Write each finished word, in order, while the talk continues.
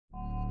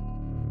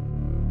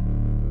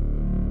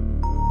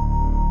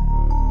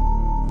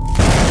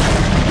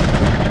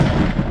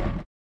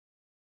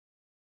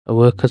I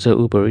work as a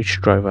Uber Eats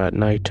driver at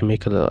night to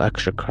make a little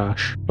extra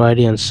cash.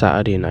 Friday and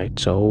Saturday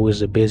nights are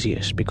always the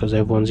busiest because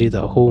everyone's either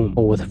at home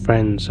or with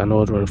friends and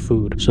ordering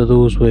food, so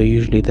those were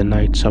usually the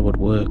nights I would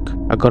work.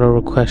 I got a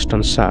request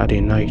on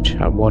Saturday night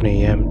at 1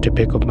 AM to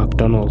pick up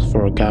McDonald's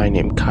for a guy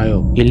named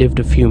Kyle. He lived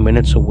a few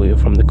minutes away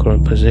from the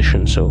current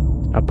position, so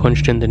I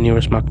punched in the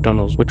nearest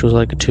McDonald's, which was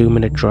like a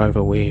 2-minute drive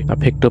away. I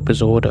picked up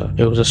his order.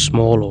 It was a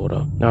small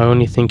order. I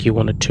only think he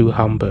wanted 2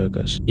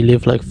 hamburgers. He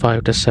lived like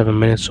 5 to 7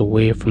 minutes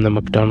away from the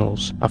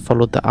McDonald's. I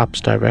followed the app's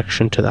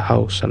direction to the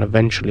house, and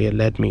eventually it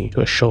led me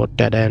to a short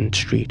dead-end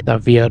street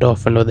that veered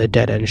off another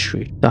dead-end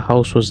street. The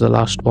house was the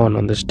last one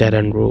on this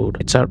dead-end road.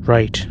 It's at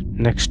right,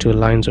 next to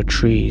lines of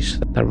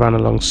trees that ran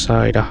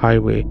alongside a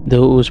highway,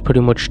 though it was pretty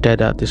much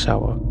dead at this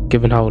hour.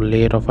 Given how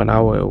late of an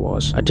hour it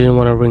was, I didn't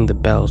want to ring the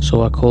bell,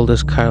 so I called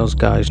this Kyle's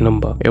guy's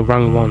number. It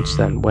rang once,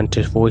 then went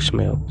to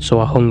voicemail, so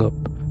I hung up.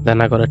 Then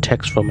I got a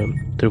text from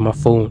him through my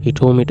phone. He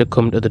told me to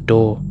come to the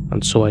door,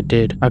 and so I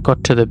did. I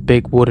got to the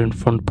big wooden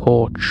front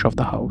porch of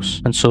the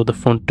house, and so the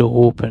front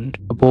door opened.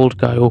 A bald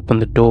guy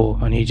opened the door,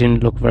 and he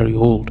didn't look very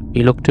old.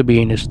 He looked to be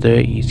in his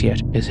 30s,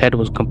 yet his head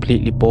was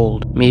completely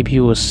bald. Maybe he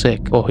was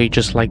sick, or he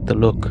just liked the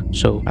look,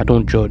 so I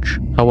don't judge.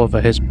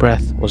 However, his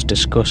breath was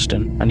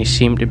disgusting, and he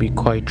seemed to be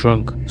quite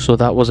drunk, so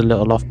that was a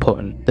little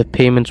off-putting. The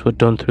payments were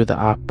done through the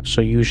app,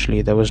 so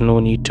usually there was no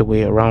need to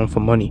wait around for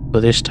money. But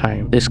this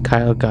time, this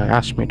Kyle guy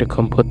asked me to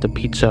come put the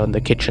pizza on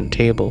the kitchen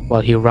table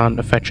while he ran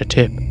to fetch a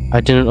tip. I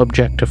didn't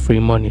object to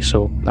free money,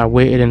 so I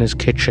waited in his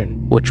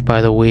kitchen, which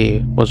by the way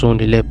was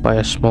only lit by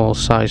a small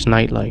sized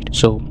nightlight,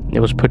 so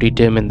it was pretty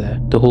dim in there.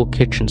 The whole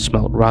kitchen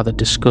smelled rather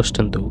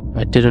disgusting though.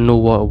 I didn't know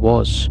what it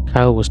was.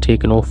 Kyle was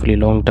taking awfully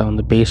long down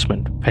the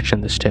basement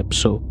fetching this tip,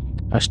 so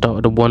I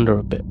started to wonder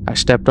a bit. I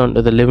stepped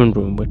onto the living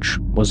room, which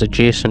was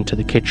adjacent to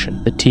the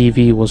kitchen. The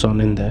TV was on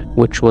in there,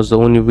 which was the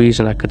only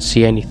reason I could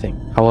see anything.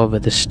 However,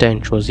 the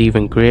stench was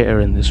even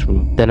greater in this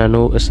room. Then I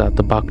noticed that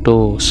the back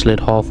door slid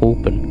half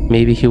open.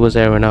 Maybe he was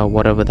airing out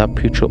whatever that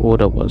putrid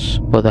odor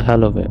was. For the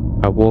hell of it,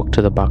 I walked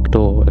to the back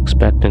door,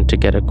 expecting to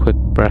get a quick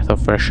breath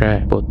of fresh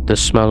air, but the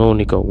smell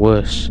only got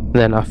worse.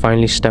 Then I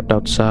finally stepped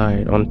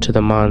outside onto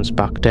the man's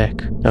back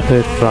deck. I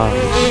heard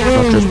flies,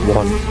 not just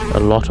one, a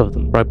lot of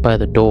them, right by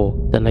the door.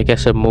 Then I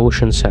guess a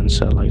motion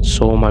sensor light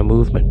saw my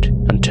movement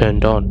and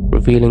turned on,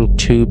 revealing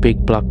 2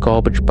 big black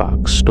garbage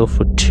bags stuffed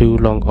with 2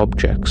 long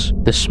objects.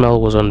 The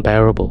smell was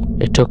unbearable.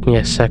 It took me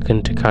a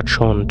second to catch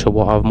on to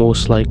what I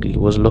most likely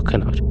was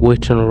looking at.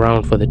 Waiting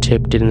around for the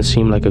tip didn't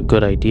seem like a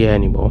good idea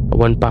anymore. I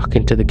went back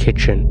into the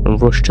kitchen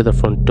and rushed to the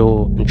front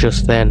door, and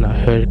just then I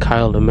heard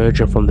Kyle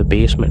emerging from the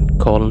basement,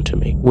 calling to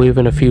me,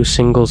 waving a few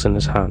singles in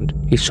his hand.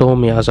 He saw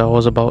me as I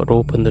was about to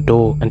open the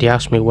door, and he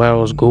asked me where I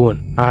was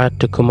going. I had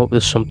to come up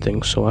with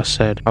something, so I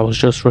said I was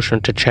just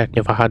rushing to check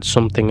if I had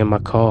something in my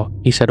car.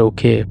 He said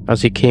okay,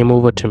 as he came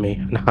over to me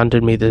and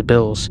handed me the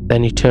bills.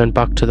 Then he turned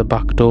back to the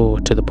back door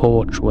to the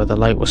porch where the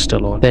light was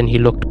still on. Then he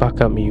looked back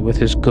at me with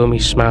his gummy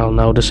smile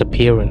now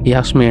disappearing. He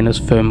asked me in his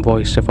firm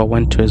voice if I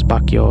went to his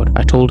backyard.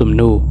 I told him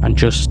no, and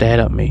just stared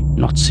at me,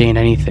 not saying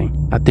anything.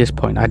 At this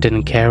point, I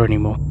didn't care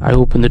anymore. I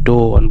opened the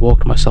door and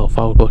walked myself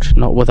out, but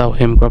not without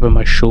him grabbing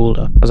my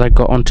shoulder. As I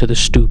got onto the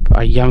stoop,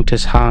 I yanked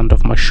his hand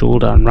off my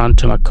shoulder and ran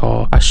to my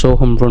car. I saw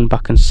him run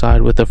back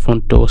inside with the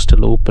front door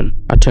still open.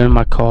 I turned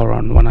my car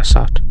on when I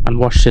sat and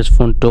watched his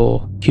front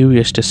door,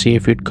 curious to see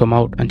if he'd come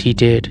out, and he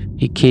did.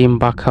 He came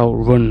back out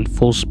running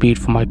full speed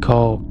for my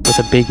car with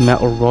a big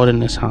metal rod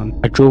in his hand.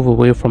 I drove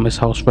away from his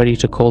house ready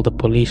to call the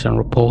police and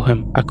report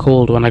him. I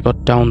called when I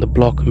got down the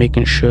block,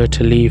 making sure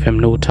to leave him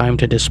no time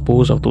to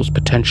dispose of those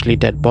potentially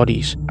dead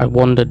bodies. I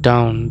wandered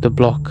down the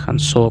block and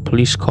saw a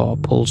police car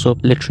pulls up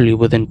literally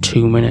within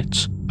 2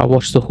 minutes. I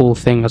watched the whole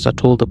thing as I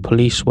told the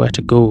police where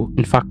to go.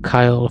 In fact,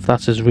 Kyle, if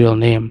that's his real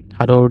name,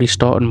 had already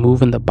started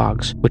moving the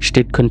bags, which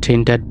did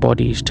contain dead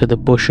bodies, to the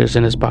bushes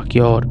in his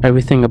backyard.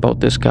 Everything about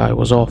this guy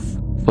was off.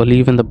 For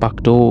leaving the back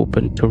door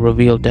open to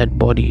reveal dead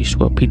bodies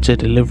to a pizza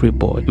delivery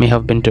boy may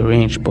have been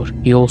deranged, but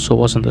he also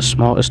wasn't the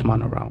smartest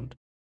man around.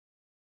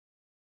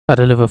 I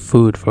deliver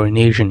food for an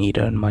Asian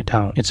eater in my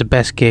town. It's the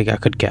best gig I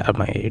could get at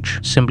my age.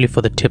 Simply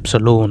for the tips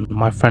alone,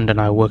 my friend and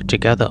I work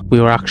together.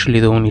 We were actually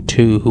the only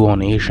 2 who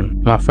aren't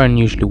Asian. My friend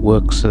usually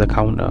works at the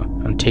counter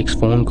and takes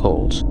phone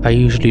calls. I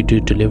usually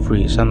do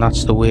deliveries, and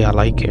that's the way I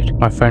like it.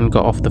 My friend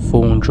got off the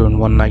phone during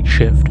one night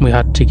shift we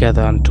had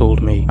together and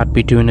told me I'd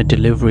be doing a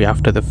delivery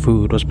after the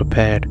food was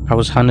prepared. I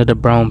was handed a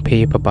brown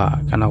paper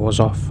bag and I was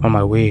off on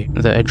my way.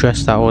 The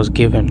address that I was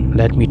given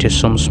led me to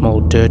some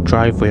small dirt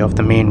driveway off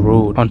the main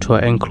road onto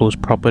an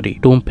enclosed property.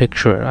 Don't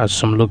picture it as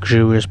some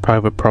luxurious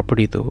private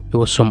property though. It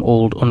was some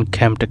old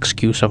unkempt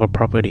excuse of a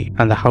property,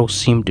 and the house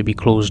seemed to be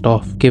closed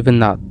off, given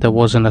that there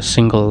wasn't a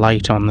single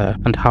light on there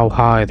and how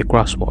high the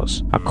grass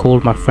was. I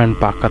called my friend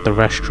back at the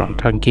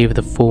restaurant and gave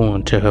the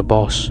phone to her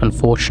boss.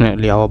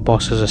 Unfortunately, our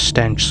boss is a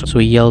stench, so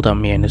he yelled at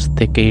me in his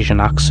thick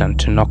Asian accent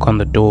to knock on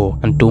the door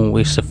and don't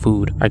waste the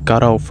food. I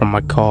got out from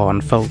my car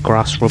and felt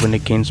grass rubbing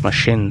against my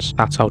shins.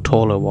 That's how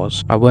tall it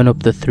was. I went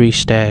up the 3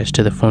 stairs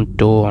to the front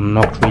door and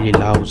knocked really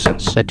loud,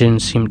 since there didn't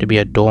seem seemed to be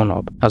a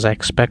doorknob. As I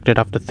expected,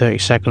 after 30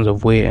 seconds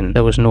of waiting,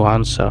 there was no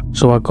answer.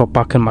 So I got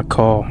back in my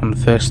car, and the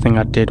first thing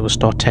I did was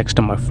start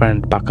texting my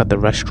friend back at the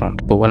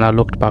restaurant. But when I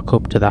looked back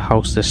up to the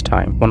house this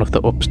time, one of the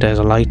upstairs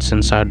lights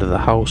inside of the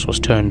house was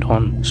turned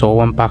on. So I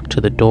went back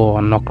to the door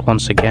and knocked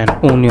once again.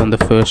 Only on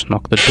the first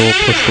knock, the door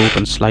pushed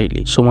open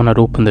slightly. Someone had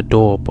opened the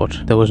door,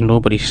 but there was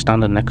nobody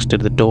standing next to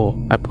the door.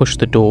 I pushed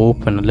the door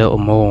open a little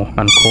more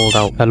and called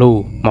out,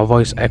 "Hello." My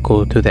voice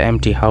echoed through the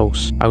empty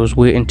house. I was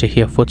waiting to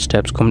hear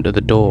footsteps come to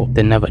the door.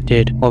 They never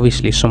did.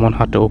 Obviously someone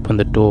had to open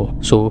the door,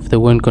 so if they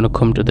weren't going to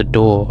come to the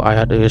door, I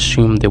had to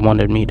assume they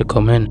wanted me to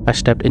come in. I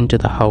stepped into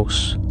the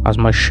house. As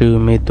my shoe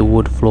made the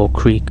wood floor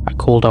creak, I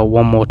called out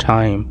one more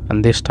time,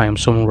 and this time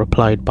someone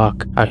replied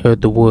back. I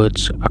heard the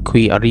words,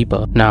 "Aquí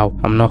arriba." Now,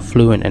 I'm not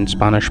fluent in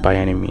Spanish by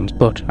any means,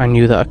 but I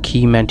knew that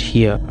aquí meant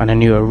here, and I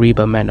knew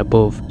arriba meant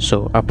above,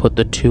 so I put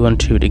the two and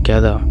two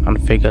together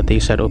and figured they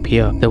said up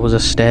here. There was a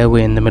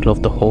stairway in the middle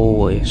of the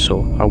hallway,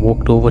 so I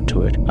walked over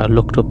to it. I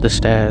looked up the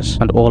stairs,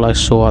 and all I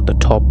saw at the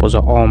top was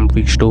an arm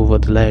reached over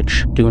the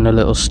ledge, doing a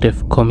little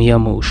stiff come here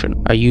motion.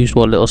 I used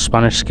what little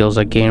Spanish skills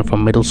I gained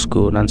from middle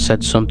school and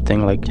said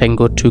something like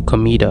 "Tengo tu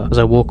comida." As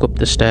I walked up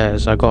the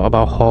stairs, I got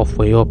about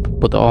halfway up,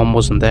 but the arm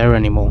wasn't there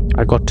anymore.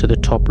 I got to the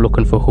top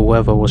looking for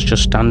whoever was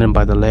just standing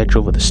by the ledge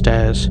over the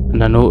stairs,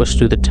 and I noticed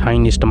through the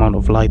tiniest amount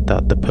of light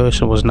that the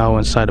person was now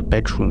inside a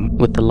bedroom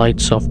with the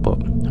lights off, but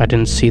I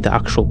didn't see the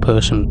actual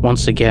person.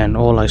 Once again,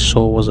 all I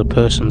saw was a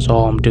person's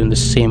arm doing the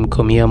same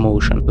come here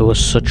motion. It was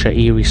such an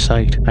eerie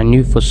sight. I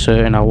knew for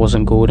certain I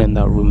wasn't going in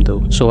that room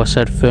though, so I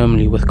said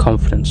firmly with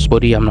confidence,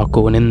 "Buddy, I'm not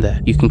going in there.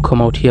 You can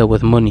come out here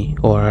with money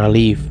or I'll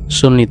leave."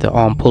 Suddenly the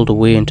arm pulled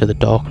away into the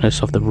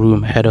darkness of the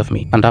room ahead of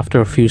me, and after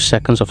a few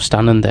seconds of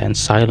standing there in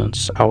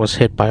silence, I was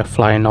hit by a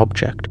flying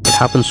object. It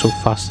happened so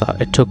fast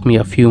that it took me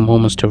a few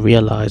moments to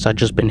realize I'd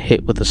just been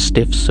hit with a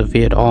stiff,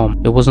 severed arm.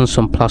 It wasn't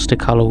some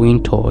plastic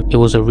Halloween toy, it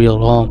was a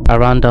real arm. I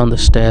ran down the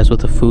stairs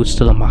with the food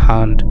still in my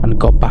hand and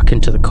got back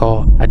into the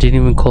car. I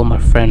didn't even call my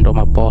friend or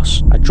my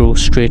boss. I drove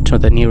straight to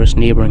the nearest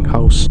neighbouring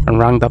house and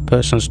rang that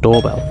person's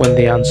doorbell. When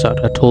they answered,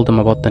 I told them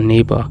about the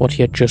neighbour, what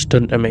he had just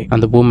done to me,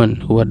 and the woman,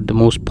 who had the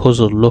most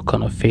puzzled look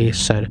on her face,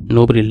 said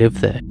nobody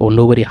lived there, or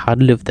nobody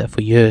had lived there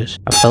for years.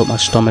 I felt my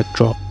stomach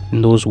drop,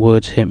 and those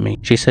words hit me.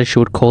 She said she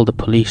would call the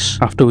police.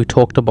 After we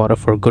talked about it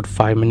for a good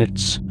 5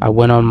 minutes, I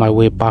went on my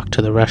way back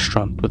to the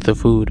restaurant with the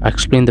food. I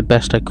explained the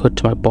best I could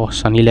to my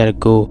boss and he let it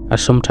go. I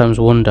sometimes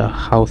wonder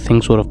how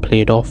things would have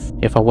played off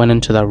if I went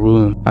into that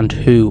room, and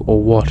who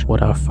or what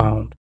would I have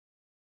found.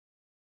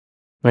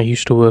 I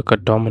used to work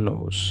at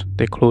Domino's.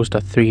 They closed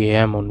at 3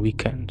 AM on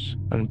weekends,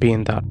 and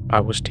being that I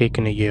was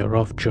taking a year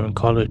off during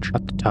college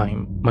at the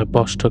time, my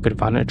boss took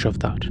advantage of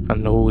that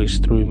and always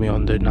threw me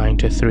on the 9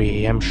 to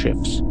 3 AM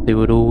shifts. There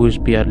would always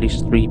be at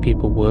least 3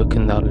 people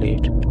working that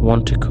late.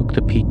 One to cook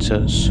the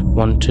pizzas,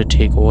 one to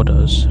take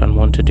orders, and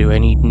one to do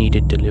any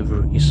needed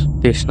deliveries.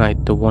 This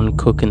night, the one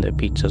cooking the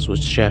pizzas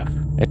was Jeff,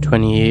 a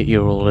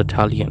 28-year-old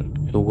Italian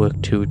who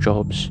worked 2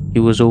 jobs. He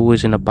was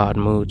always in a bad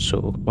mood,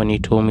 so when he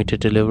told me to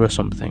deliver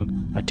something,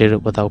 I did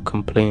it without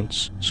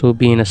complaints. So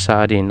being a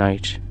Saturday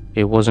night,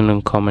 it wasn't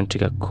uncommon to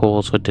get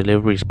calls for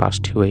deliveries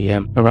past 2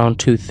 AM. Around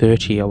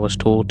 2:30, I was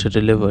told to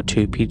deliver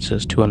 2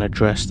 pizzas to an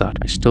address that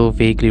I still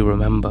vaguely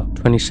remember,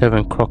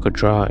 27 Crocker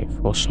Drive,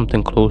 or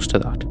something close to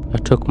that. I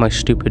took my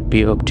stupid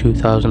beat-up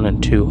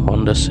 2002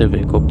 Honda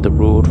Civic up the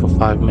road for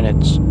 5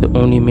 minutes, the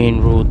only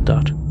main road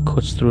that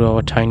cuts through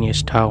our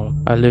tiniest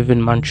town. I live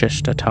in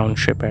Manchester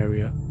Township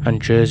area and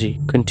Jersey,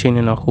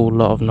 containing a whole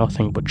lot of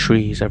nothing but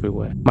trees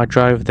everywhere. My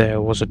drive there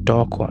was a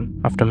dark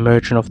one, after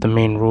merging off the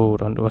main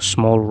road onto a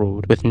small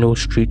road with no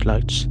street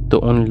lights.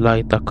 The only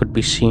light that could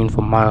be seen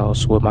for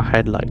miles were my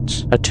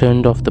headlights. I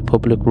turned off the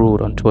public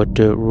road onto a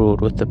dirt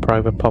road with the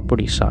private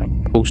property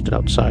sign posted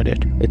outside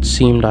it. It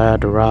seemed I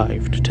had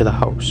arrived to the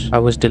house I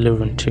was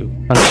delivering to,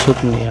 and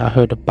suddenly I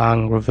heard a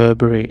bang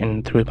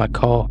reverberating through my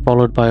car,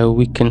 followed by a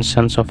weakened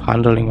sense of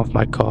handling of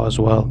my car as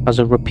well. As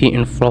a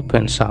repeating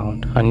flopping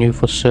sound, I knew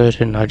for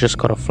certain I just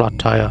got a flat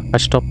tire. I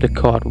stopped the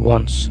car at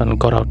once and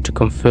got out to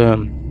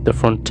confirm the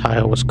front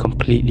tire was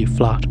completely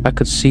flat. I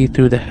could see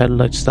through the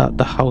headlights that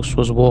the house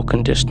was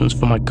walking distance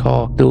from my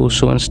car, though,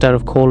 so instead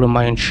of calling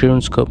my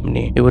insurance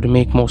company, it would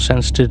make more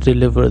sense to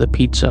deliver the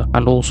pizza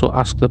and also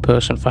ask the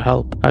person for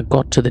help. I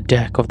got to the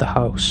deck of the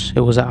house.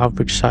 It was an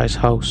average size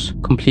house,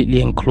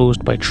 completely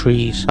enclosed by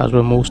trees, as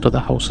were most of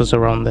the houses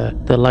around there.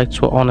 The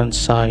lights were on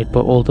inside,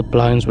 but all the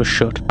blinds were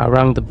shut. I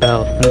rang the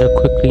bell, and a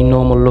quickly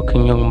normal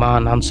looking young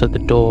man answered the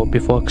door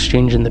before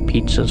exchanging the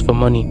pizzas for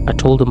money. I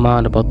told the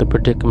man about the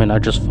predicament I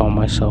just found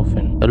myself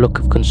in. A look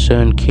of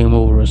concern came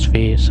over his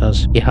face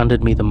as he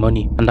handed me the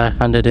money, and I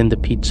handed in the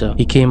pizza.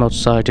 He came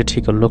outside to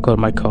take a look at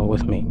my car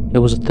with me. It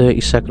was a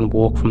 30-second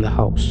walk from the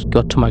house. He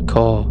got to my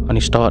car and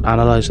he started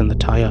analysing the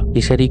tire.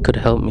 He said he could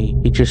help me,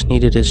 he just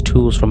needed his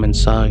tools from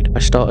inside. I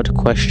started to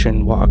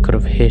question what I could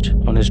have hit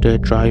on his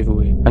dirt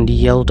driveway, and he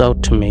yelled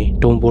out to me,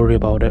 "Don't worry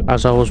about it."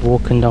 As I was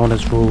walking down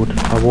his road,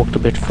 I walked a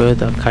bit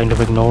further, kind of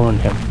ignoring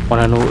him, when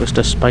I noticed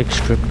a spike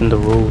strip in the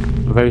road.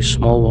 A very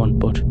small one,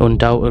 but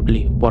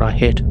undoubtedly what I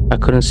hit. I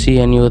could couldn't see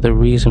any other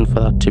reason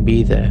for that to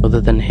be there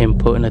other than him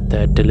putting it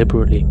there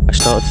deliberately. I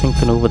started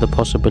thinking over the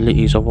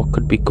possibilities of what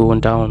could be going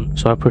down,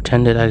 so I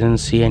pretended I didn't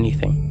see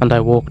anything, and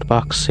I walked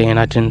back saying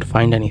I didn't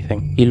find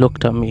anything. He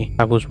looked at me.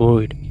 I was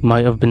worried. He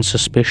might have been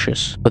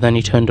suspicious, but then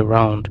he turned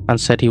around and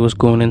said he was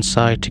going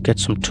inside to get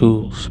some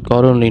tools.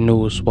 God only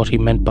knows what he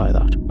meant by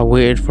that. I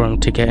waited for him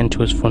to get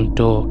into his front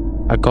door.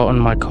 I got in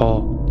my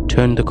car,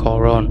 turned the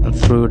car on and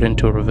threw it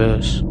into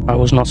reverse. I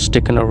was not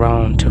sticking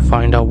around to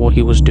find out what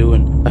he was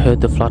doing. I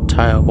heard the flat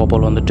tire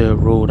wobble on the dirt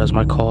road as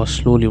my car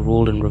slowly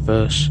rolled in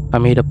reverse. I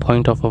made a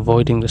point of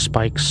avoiding the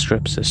spike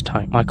strips this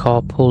time. My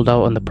car pulled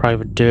out on the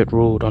private dirt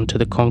road onto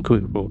the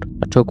concrete road.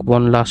 I took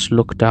one last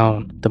look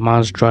down the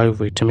man's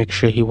driveway to make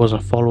sure he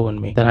wasn't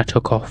following me. Then I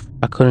took off.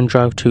 I couldn't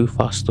drive too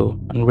fast though,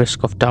 and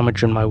risk of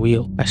damaging my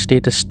wheel. I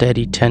stayed a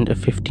steady 10 to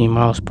 15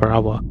 miles per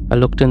hour. I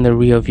looked in the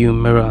rear view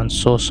mirror and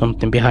saw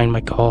something behind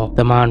my car.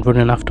 The man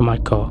running after my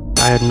car.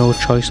 I had no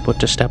choice but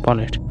to step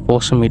on it,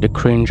 forcing me to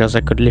cringe as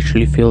I could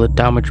literally feel the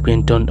damage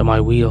being done to my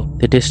wheel.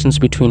 The distance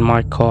between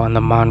my car and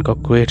the man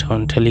got greater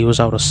until he was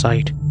out of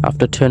sight.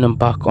 After turning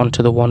back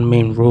onto the one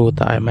main road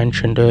that I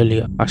mentioned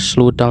earlier, I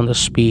slowed down the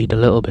speed a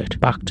little bit,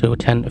 back to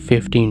 10 to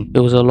 15. It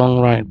was a long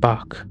ride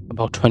back,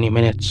 about 20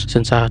 minutes,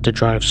 since I had to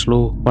drive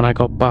slow. When I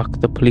got back,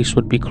 the police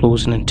would be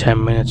closing in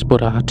 10 minutes,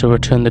 but I had to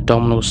return the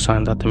Domino's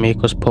sign that the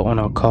makers put on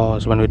our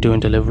cars when we're doing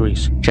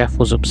deliveries. Jeff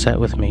was upset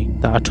with me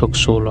that I took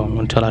so long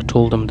until I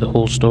told him the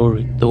whole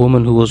story. The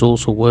woman who was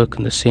also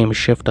working the same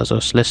shift as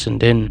us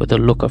listened in with a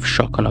look of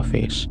shock on her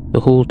face. The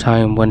whole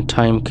time when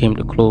time came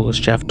to close,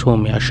 Jeff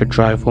told me I should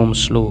drive home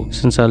slow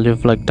since I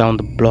live like down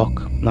the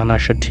block and I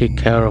should take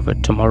care of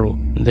it tomorrow.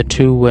 The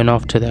two went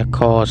off to their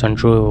cars and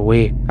drove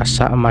away. I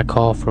sat in my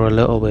car for a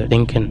little bit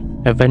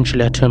thinking.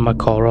 Eventually I turned my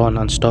car on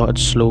and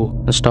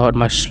started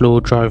my slow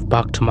drive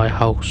back to my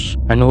house.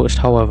 I noticed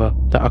however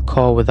that a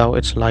car without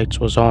its lights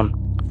was on,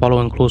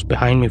 following close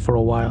behind me for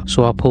a while,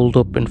 so I pulled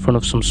up in front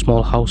of some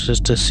small houses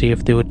to see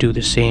if they would do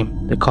the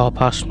same. The car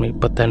passed me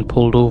but then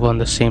pulled over on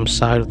the same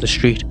side of the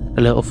street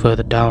a little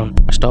further down.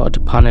 I started to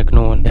panic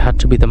knowing it had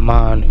to be the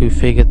man who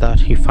figured that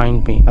he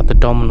found me at the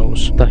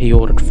Domino's that he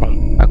ordered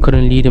from. I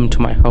couldn't lead him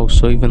to my house,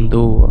 so even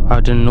though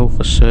I didn't know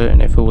for certain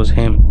if it was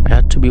him, I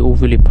had to be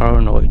overly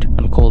paranoid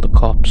and call the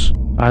cops.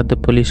 I had the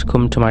police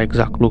come to my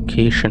exact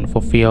location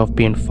for fear of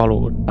being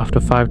followed. After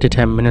 5 to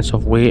 10 minutes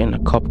of waiting, a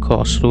cop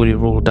car slowly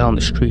rolled down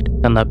the street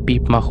and I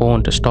beeped my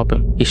horn to stop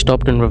him. He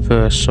stopped in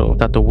reverse so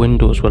that the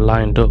windows were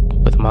lined up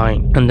with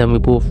mine, and then we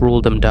both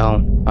rolled them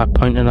down. I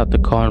pointed at the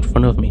car in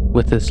front of me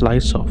with its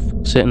lights off,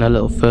 sitting a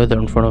little further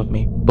in front of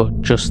me,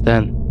 but just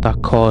then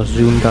that car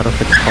zoomed out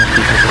of its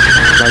coffee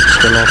position, lights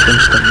still off,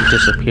 instantly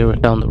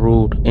disappearing down the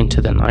road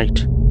into the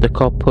night. The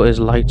cop put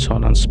his lights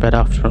on and sped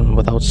after him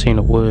without saying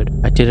a word.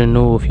 I didn't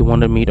know if he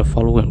wanted me to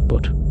follow him,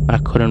 but I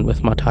couldn't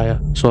with my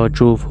tire, so I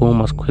drove home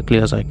as quickly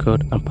as I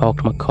could and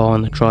parked my car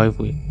in the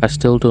driveway. I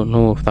still don't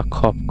know if that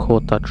cop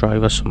caught that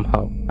driver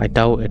somehow. I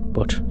doubt it,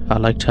 but I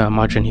like to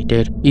imagine he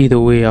did. Either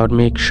way, I would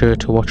make sure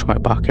to watch my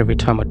back every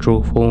time I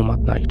drove home at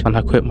night, and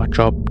I quit my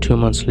job 2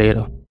 months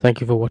later. Thank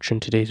you for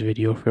watching today's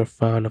video. If you're a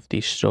fan of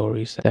these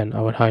stories, then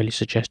I would highly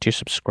suggest you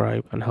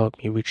subscribe and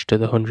help me reach to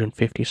the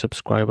 150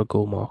 subscriber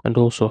goal mark, and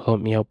also help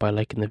me out by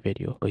liking the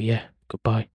video. But yeah, goodbye.